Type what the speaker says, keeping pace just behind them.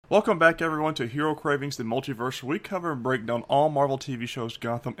Welcome back, everyone, to Hero Cravings, the Multiverse. We cover and break down all Marvel TV shows,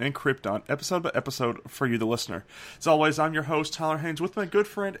 Gotham, and Krypton, episode by episode, for you, the listener. As always, I'm your host, Tyler Haynes, with my good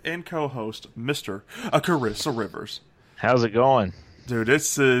friend and co-host, Mr. Carissa Rivers. How's it going? Dude,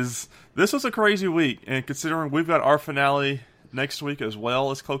 this was a crazy week, and considering we've got our finale next week as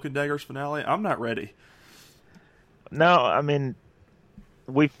well as Cloak and Dagger's finale, I'm not ready. No, I mean,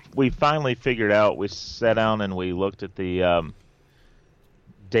 we finally figured out. We sat down and we looked at the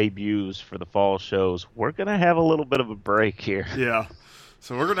debuts for the fall shows. We're gonna have a little bit of a break here. Yeah,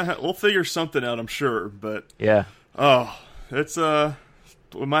 so we'll figure something out, I'm sure. But yeah, it's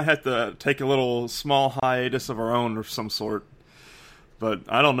we might have to take a little small hiatus of our own of some sort. But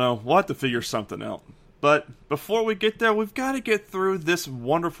I don't know. We'll have to figure something out. But before we get there, we've got to get through this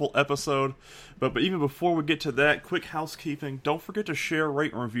wonderful episode. But even before we get to that, quick housekeeping. Don't forget to share,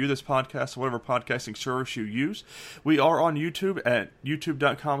 rate, and review this podcast on whatever podcasting service you use. We are on YouTube at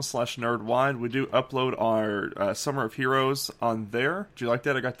youtube.com/nerdwide. We do upload our Summer of Heroes on there. Did you like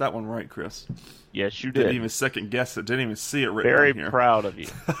that? I got that one right, Chris. Yes, you did. Didn't even second guess it. Didn't even see it written Very on here. proud of you.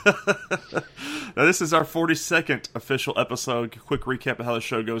 Now, this is our 42nd official episode. Quick recap of how the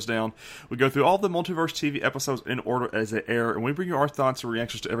show goes down. We go through all the Multiverse TV episodes in order as they air, and we bring you our thoughts and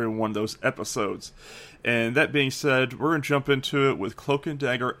reactions to every one of those episodes. And that being said, we're going to jump into it with Cloak and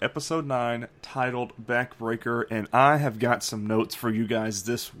Dagger Episode 9, titled Backbreaker, and I have got some notes for you guys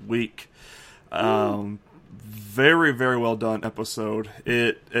this week. Very, very well done episode.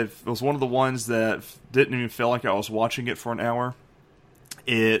 It was one of the ones that didn't even feel like I was watching it for an hour.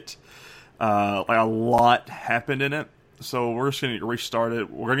 Like a lot happened in it, so we're just going to restart it.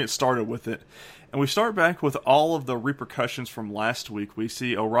 We're going to get started with it. And we start back with all of the repercussions from last week. We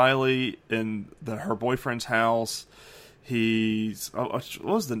see O'Reilly in her boyfriend's house. What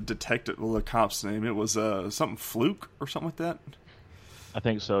was the the cop's name? It was something Fluke or something like that. I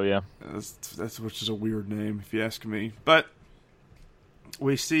think so, yeah. That's which is a weird name, if you ask me. But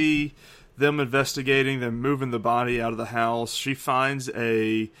we see them investigating, them moving the body out of the house. She finds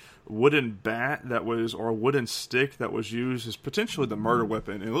a wooden bat or a wooden stick that was used as potentially the murder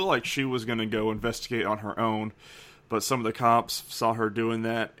weapon. It looked like she was going to go investigate on her own, but some of the cops saw her doing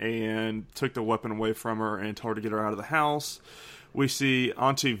that and took the weapon away from her and told her to get her out of the house. We see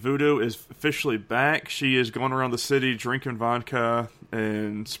Auntie Voodoo is officially back. She is going around the city drinking vodka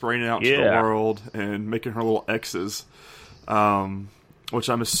and spraying it out to the world and making her little X's, which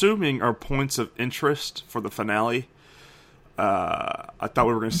I'm assuming are points of interest for the finale. I thought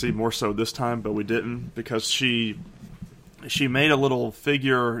we were going to see more so this time, but we didn't, because she made a little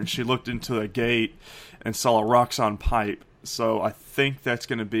figure and she looked into a gate and saw a Roxxon pipe. So I think that's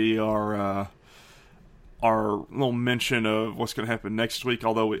going to be our little mention of what's going to happen next week,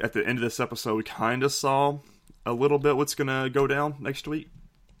 although at the end of this episode we kind of saw a little bit what's going to go down next week.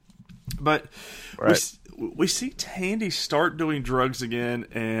 But we see Tandy start doing drugs again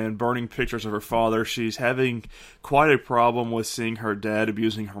and burning pictures of her father. She's having quite a problem with seeing her dad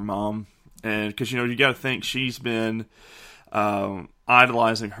abusing her mom. And because, you got to think she's been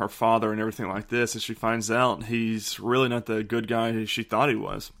idolizing her father and everything like this, and she finds out he's really not the good guy she thought he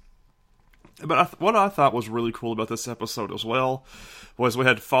was. But what I thought was really cool about this episode as well was we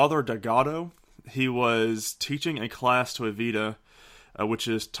had Father Dagado. He was teaching a class to Evita, which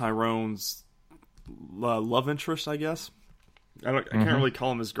is Tyrone's love interest, I guess. I can't really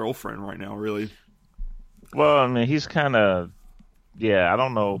call him his girlfriend right now, really. Well, I mean, he's kind of... Yeah, I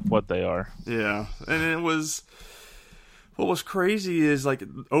don't know what they are. Yeah, and it was... What was crazy is, like,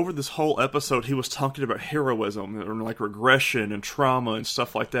 over this whole episode, he was talking about heroism and, like, regression and trauma and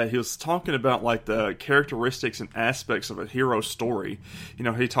stuff like that. He was talking about, like, the characteristics and aspects of a hero story.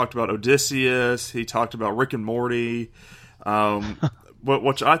 He talked about Odysseus. He talked about Rick and Morty,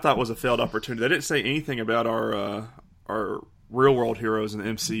 which I thought was a failed opportunity. They didn't say anything about our real-world heroes in the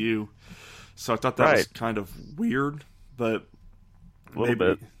MCU, so I thought that was kind of weird, but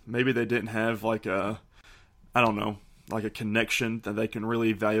maybe they didn't have, like, I don't know, like a connection that they can really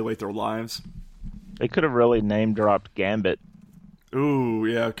evaluate their lives. They could have really name-dropped Gambit. Ooh,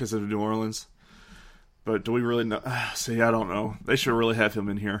 yeah, because of New Orleans. But do we really know? See, I don't know. They should really have him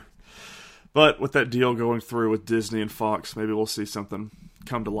in here. But with that deal going through with Disney and Fox, maybe we'll see something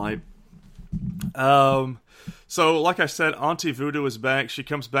come to light. So, like I said, Auntie Voodoo is back. She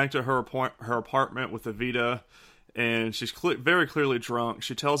comes back to her apartment with Evita, and she's very clearly drunk.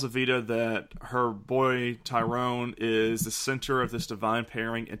 She tells Evita that her boy Tyrone is the center of this divine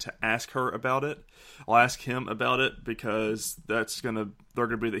pairing, and to ask her about it. I'll ask him about it, because they're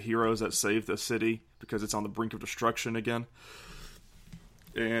gonna be the heroes that save the city, because it's on the brink of destruction again.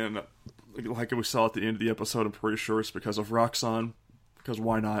 And like we saw at the end of the episode, I'm pretty sure it's because of Roxxon. because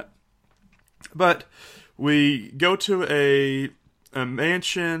why not? But we go to a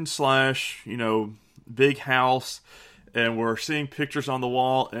mansion / big house, and we're seeing pictures on the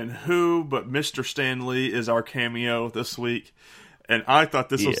wall, and who but Mr. Stan Lee is our cameo this week. And I thought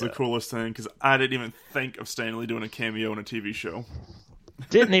this was the coolest thing, because I didn't even think of Stan Lee doing a cameo in a TV show.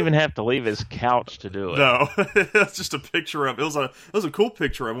 Didn't even have to leave his couch to do it. No, it's just a picture of it. Was a cool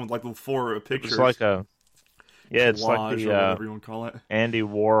picture of him with like the 4 pictures. It's like a it's like the whatever you want to call it, Andy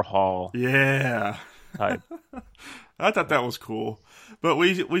Warhol. Yeah, type. I thought that was cool. But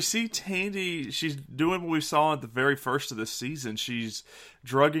we see Tandy. She's doing what we saw at the very first of this season. She's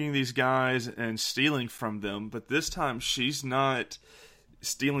drugging these guys and stealing from them. But this time, she's not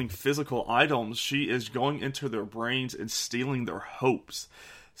stealing physical items. She is going into their brains and stealing their hopes.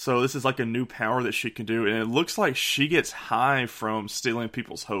 So this is like a new power that she can do, and it looks like she gets high from stealing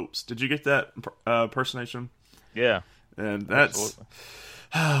people's hopes. Did you get that impersonation? Yeah, and that's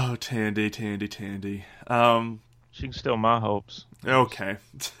Tandy. She can steal my hopes. Okay.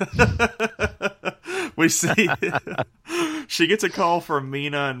 We see she gets a call from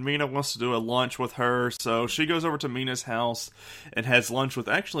Mina, and Mina wants to do a lunch with her, so she goes over to Mina's house and has lunch with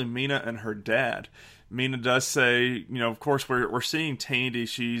actually Mina and her dad. Mina does say, of course we're seeing Tandy.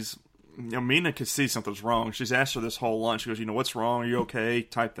 She's, Mina can see something's wrong. She's asked her this whole lunch. She goes, what's wrong? Are you okay?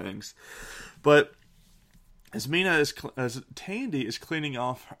 Type things. But as Tandy is cleaning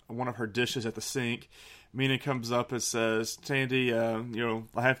off one of her dishes at the sink, Mina comes up and says, Tandy, I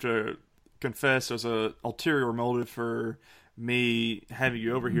have to confess there's a ulterior motive for me having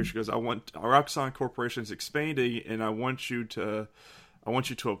you over here. She goes, I want Roxxon Corporation's expanding, and I want you to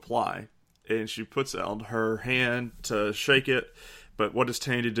apply. And she puts out her hand to shake it, but what does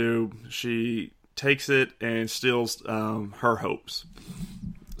Tandy do? She takes it and steals her hopes.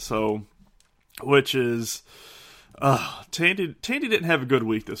 So, which is Tandy didn't have a good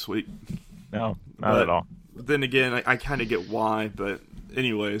week this week. No, not at all. Then again, I kind of get why, but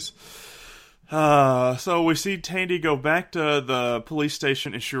anyways. So we see Tandy go back to the police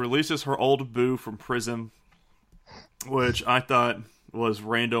station, and she releases her old boo from prison, which I thought was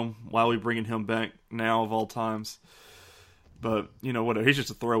random. Why are we bringing him back now of all times? But, whatever. He's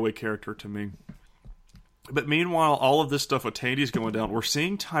just a throwaway character to me. But meanwhile, all of this stuff with Tandy's going down. We're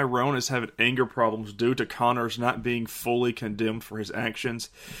seeing Tyrone is having anger problems due to Connors not being fully condemned for his actions.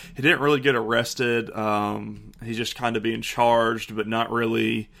 He didn't really get arrested. He's just kind of being charged, but not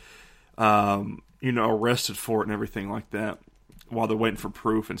really, arrested for it and everything like that while they're waiting for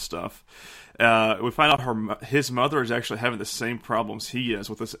proof and stuff. We find out his mother is actually having the same problems he is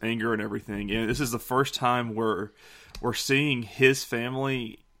with this anger and everything. And this is the first time we're seeing his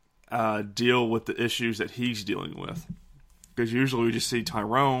family deal with the issues that he's dealing with. Because usually we just see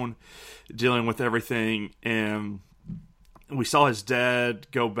Tyrone dealing with everything, and we saw his dad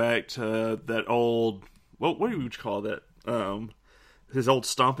go back to that old, what do you call that? His old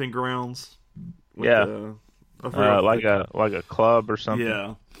stomping grounds. Like a club or something.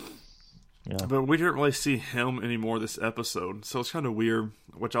 Yeah. But we didn't really see him anymore this episode, so it's kind of weird,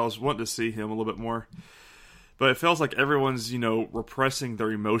 which I was wanting to see him a little bit more. But it feels like everyone's, repressing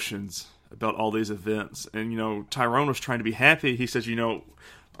their emotions about all these events. And, Tyrone was trying to be happy. He says,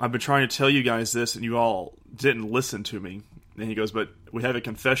 I've been trying to tell you guys this, and you all didn't listen to me. And he goes, but we have a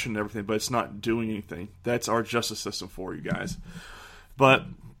confession and everything, but it's not doing anything. That's our justice system for you guys. But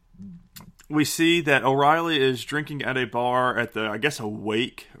we see that O'Reilly is drinking at a bar at a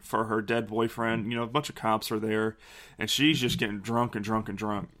wake for her dead boyfriend. A bunch of cops are there, and she's just getting drunk,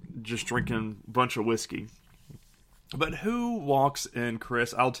 just drinking a bunch of whiskey. But who walks in,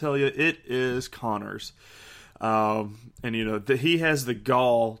 Chris? I'll tell you, it is Connors. And, he has the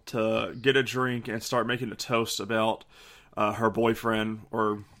gall to get a drink and start making a toast about her boyfriend,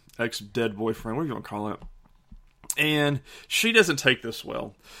 or ex-dead boyfriend, what do you want to call it? And she doesn't take this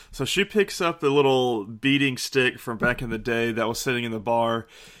well. So she picks up the little beating stick from back in the day that was sitting in the bar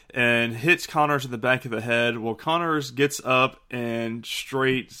and hits Connors in the back of the head. Well, Connors gets up and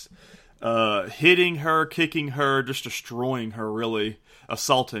straight hitting her, kicking her, just destroying her, really.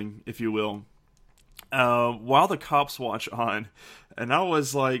 Assaulting, if you will. While the cops watch on. And I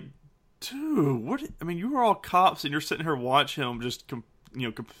was like, dude, you were all cops and you're sitting here watching him just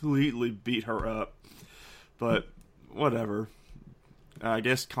completely beat her up. But whatever. I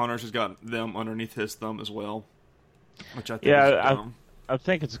guess Connors has got them underneath his thumb as well, which I think is dumb. I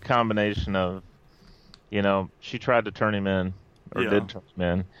think it's a combination of, she tried to turn him in, or did turn him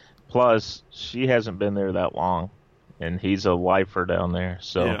in. Plus, she hasn't been there that long, and he's a lifer down there.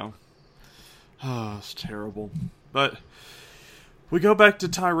 So, yeah. Oh, it's terrible. But We go back to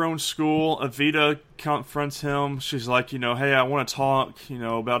Tyrone's school. Evita confronts him. She's like, hey, I want to talk,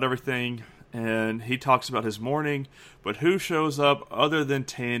 about everything. And he talks about his morning. But who shows up other than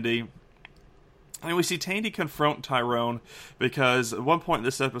Tandy? And we see Tandy confront Tyrone because at one point in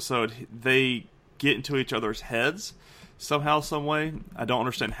this episode, they get into each other's heads somehow, some way. I don't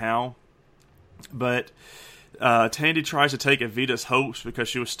understand how. But Tandy tries to take Evita's hopes because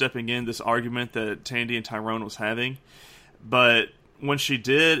she was stepping in this argument that Tandy and Tyrone was having. But when she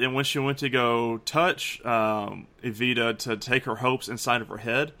did, and when she went to go touch Evita to take her hopes inside of her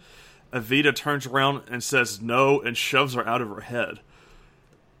head, Evita turns around and says no and shoves her out of her head.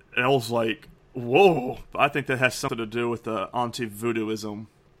 And I was like, whoa. I think that has something to do with the Auntie Voodooism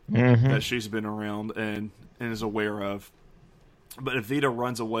that she's been around and is aware of. But Evita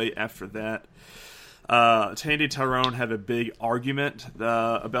runs away after that. Tandy and Tyrone have a big argument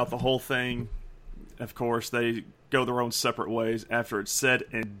about the whole thing. Of course, they go their own separate ways after it's said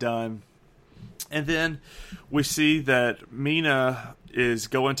and done. And then we see that Mina is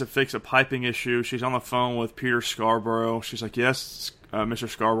going to fix a piping issue. She's on the phone with Peter Scarborough. She's like, yes, Mr.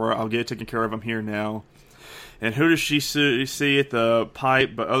 Scarborough, I'll get it taken care of. I'm here now. And who does she see at the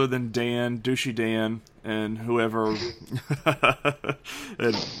pipe but other than Dan, Douchey Dan, and whoever,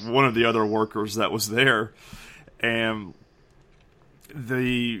 and one of the other workers that was there. And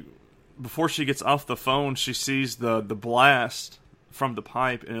before she gets off the phone, she sees the blast from the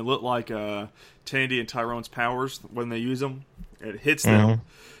pipe, and it looked like Tandy and Tyrone's powers when they use them. It hits them,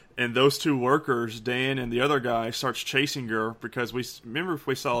 and those two workers, Dan and the other guy, starts chasing her because we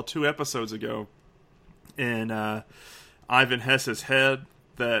saw 2 episodes ago in Ivan Hess's head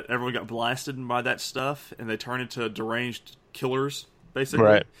that everyone got blasted by that stuff, and they turn into deranged killers, basically.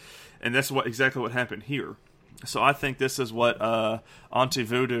 Right. And that's exactly what happened here. So I think this is what Auntie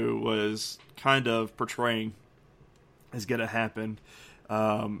Voodoo was kind of portraying is going to happen.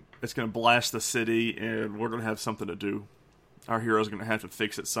 It's going to blast the city, and we're going to have something to do. Our hero's going to have to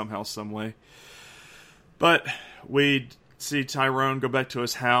fix it somehow, some way. But we see Tyrone go back to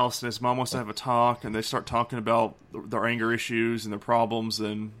his house, and his mom wants to have a talk, and they start talking about their anger issues and their problems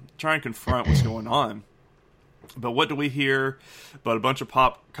and try and confront what's going on. But what do we hear but a bunch of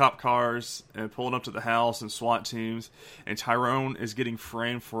cop cars and pulling up to the house and SWAT teams, and Tyrone is getting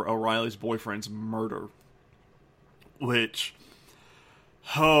framed for O'Reilly's boyfriend's murder. Which,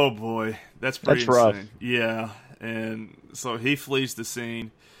 oh boy, that's pretty insane. Rough. Yeah, and so he flees the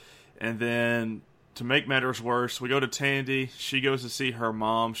scene, and then to make matters worse, we go to Tandy. She goes to see her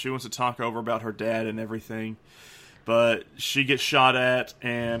mom. She wants to talk over about her dad and everything. But she gets shot at,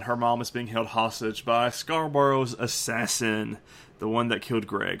 and her mom is being held hostage by Scarborough's assassin, the one that killed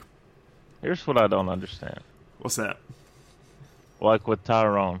Greg. Here's what I don't understand. What's that? Like with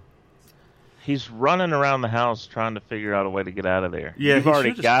Tyrone. He's running around the house trying to figure out a way to get out of there. Yeah, You've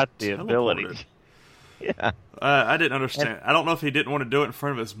already got the teleported. ability. Yeah. I didn't understand. I don't know if he didn't want to do it in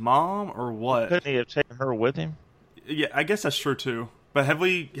front of his mom or what. Couldn't he have taken her with him? Yeah, I guess that's true too. But have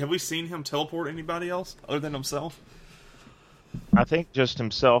we seen him teleport anybody else other than himself? I think just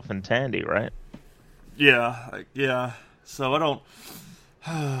himself and Tandy, right? Yeah. So I don't.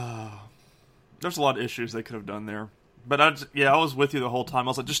 There's a lot of issues they could have done there. But I was with you the whole time.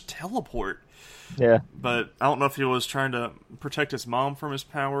 I was like, just teleport. Yeah. But I don't know if he was trying to protect his mom from his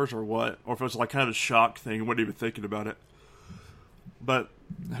powers or what, or if it was like kind of a shock thing and wasn't even thinking about it. But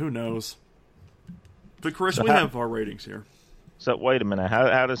who knows? But Chris, we have our ratings here. So wait a minute,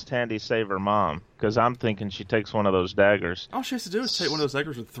 how does Tandy save her mom? Because I'm thinking she takes one of those daggers. All she has to do is take one of those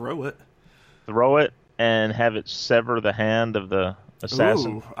daggers and throw it. Throw it and have it sever the hand of the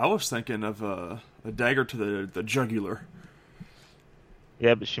assassin. Ooh, I was thinking of a dagger to the jugular.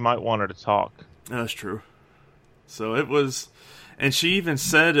 Yeah, but she might want her to talk. That's true. So it was, and she even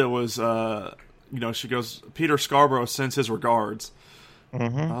said it was, she goes, Peter Scarborough sends his regards.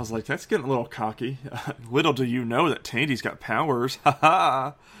 Mm-hmm. I was like, that's getting a little cocky. Little do you know that Tandy's got powers. Ha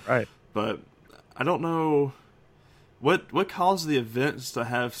ha. Right. But I don't know what caused the events to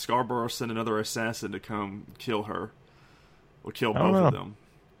have Scarborough send another assassin to come kill her. Or kill both of them.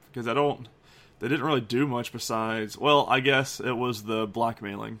 Because they didn't really do much besides, well, I guess it was the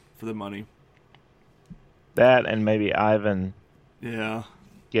blackmailing for the money. That and maybe Ivan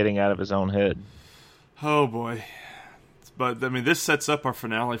getting out of his own head. Oh boy. But I mean, this sets up our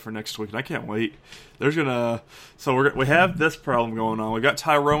finale for next week, and I can't wait. We have this problem going on. We got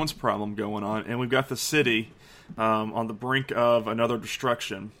Tyrone's problem going on, and we've got the city on the brink of another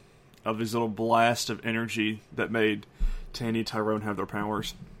destruction of these little blasts of energy that made Tandy and Tyrone have their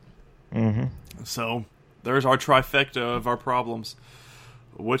powers. Mm-hmm. So there's our trifecta of our problems.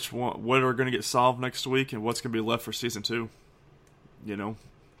 What are going to get solved next week, and what's going to be left for season 2? you know.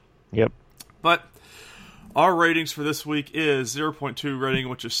 Yep. But our ratings for this week is 0.2 rating,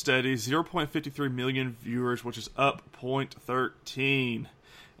 which is steady, 0.53 million viewers, which is up 0.13.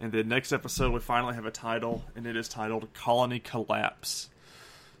 And the next episode, we finally have a title, and it is titled Colony Collapse.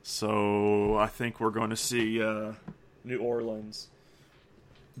 So I think we're going to see New Orleans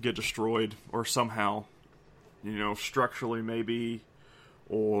get destroyed, or somehow, you know, structurally maybe,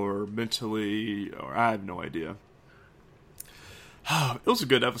 or mentally, or I have no idea. It was a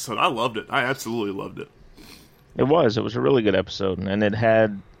good episode. I loved it. I absolutely loved it. It was. It was a really good episode, and it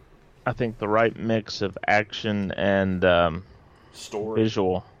had, I think, the right mix of action and story,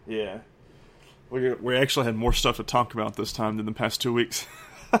 visual. Yeah. We actually had more stuff to talk about this time than the past 2 weeks.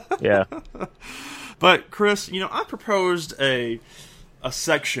 Yeah. But, Chris, you know, I proposed a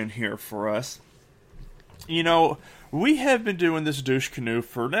section here for us. You know, we have been doing this douche canoe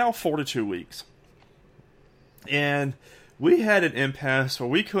for now 42 weeks. And we had an impasse where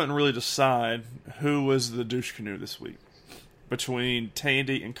we couldn't really decide who was the douche canoe this week between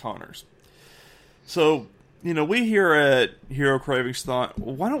Tandy and Connors. So, you know, we here at Hero Cravings thought,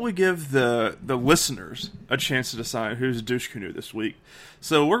 well, why don't we give the listeners a chance to decide who's the douche canoe this week?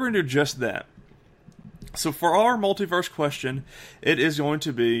 So we're going to do just that. So for our multiverse question, it is going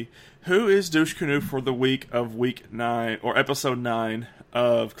to be, who is douche canoe for the week of week 9, or episode 9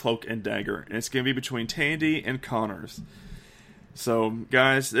 of Cloak and Dagger? And it's going to be between Tandy and Connors. So,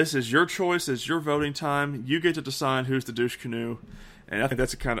 guys, this is your choice. It's your voting time. You get to decide who's the douche canoe. And I think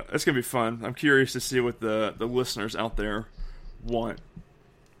that's going to be fun. I'm curious to see what the listeners out there want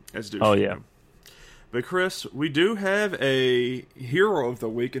as douche canoe. Yeah. But, Chris, we do have a hero of the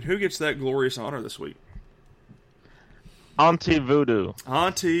week. And who gets that glorious honor this week? Auntie Voodoo.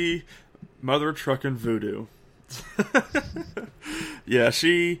 Auntie Mother Truckin' Voodoo. Yeah,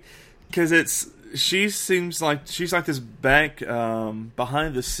 she seems like she's like this back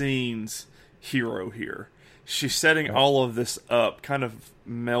behind the scenes hero here. She's setting all of this up, kind of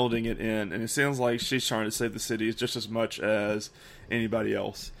melding it in, and it sounds like she's trying to save the city just as much as anybody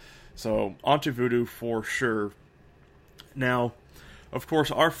else. So, Auntie Voodoo for sure. Now, of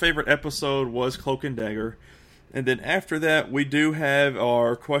course, our favorite episode was Cloak and Dagger. And then after that, we do have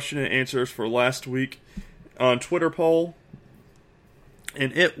our question and answers for last week on Twitter poll.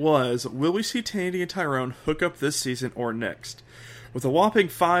 And it was, will we see Tandy and Tyrone hook up this season or next? With a whopping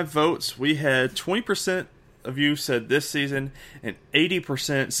 5 votes, we had 20% of you said this season, and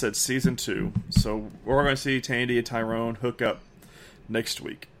 80% said season 2. So we're going to see Tandy and Tyrone hook up next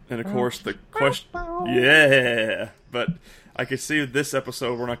week. And of course, the question... Yeah! But I could see this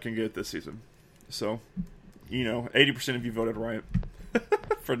episode, we're not going to get it this season. So, you know, 80% of you voted right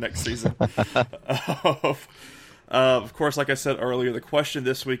for next season. Of course, like I said earlier, the question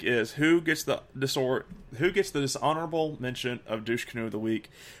this week is, who gets the dishonorable mention of douche canoe of the week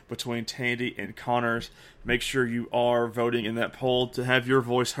between Tandy and Connors? Make sure you are voting in that poll to have your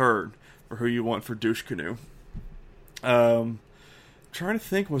voice heard for who you want for douche canoe. Trying to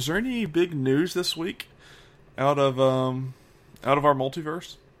think, was there any big news this week out of our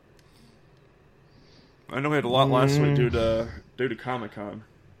multiverse? I know we had a lot last week due to Comic-Con.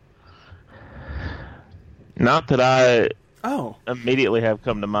 Not that I Oh. immediately have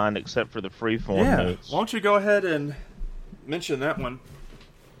come to mind, except for the Freeform news. Why don't you go ahead and mention that one?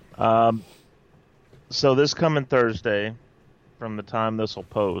 So this coming Thursday, from the time this will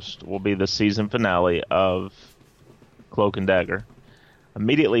post, will be the season finale of Cloak and Dagger.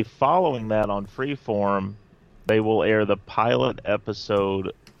 Immediately following that on Freeform, they will air the pilot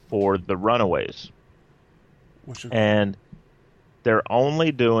episode for The Runaways. And they're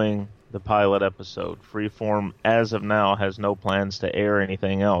only doing the pilot episode. Freeform, as of now, has no plans to air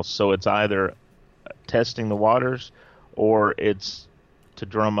anything else. So it's either testing the waters, or it's to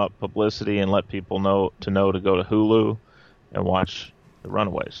drum up publicity and let people know to go to Hulu and watch The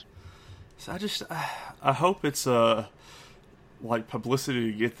Runaways. So I hope it's like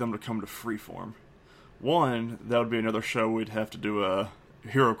publicity to get them to come to Freeform. One, that would be another show we'd have to do a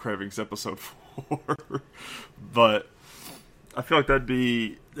Hero Cravings episode for. But I feel like that'd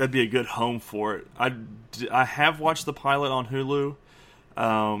be a good home for it. I have watched the pilot on Hulu,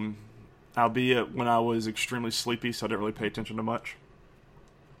 albeit when I was extremely sleepy, so I didn't really pay attention to much.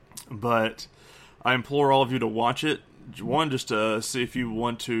 But I implore all of you to watch it. One, just to see if you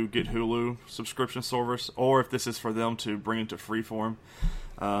want to get Hulu subscription service, or if this is for them to bring into Freeform.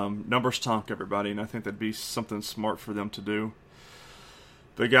 Numbers talk, everybody, and I think that'd be something smart for them to do.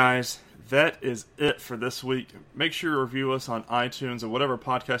 But guys, that is it for this week. Make sure you review us on iTunes or whatever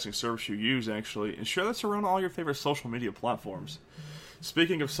podcasting service you use, actually, and share this around all your favorite social media platforms.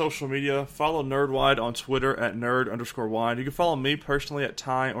 Speaking of social media, follow NerdWide on Twitter at nerd_wide. You can follow me personally at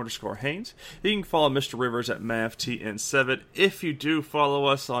Ty_Haynes. You can follow Mr. Rivers at MavTN7. If you do follow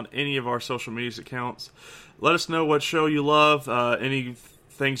us on any of our social media accounts, let us know what show you love, any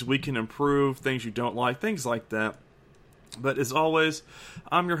things we can improve, things you don't like, things like that. But as always,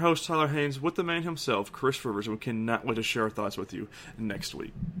 I'm your host, Tyler Haynes, with the man himself, Chris Rivers, and we cannot wait to share our thoughts with you next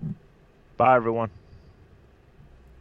week. Bye, everyone.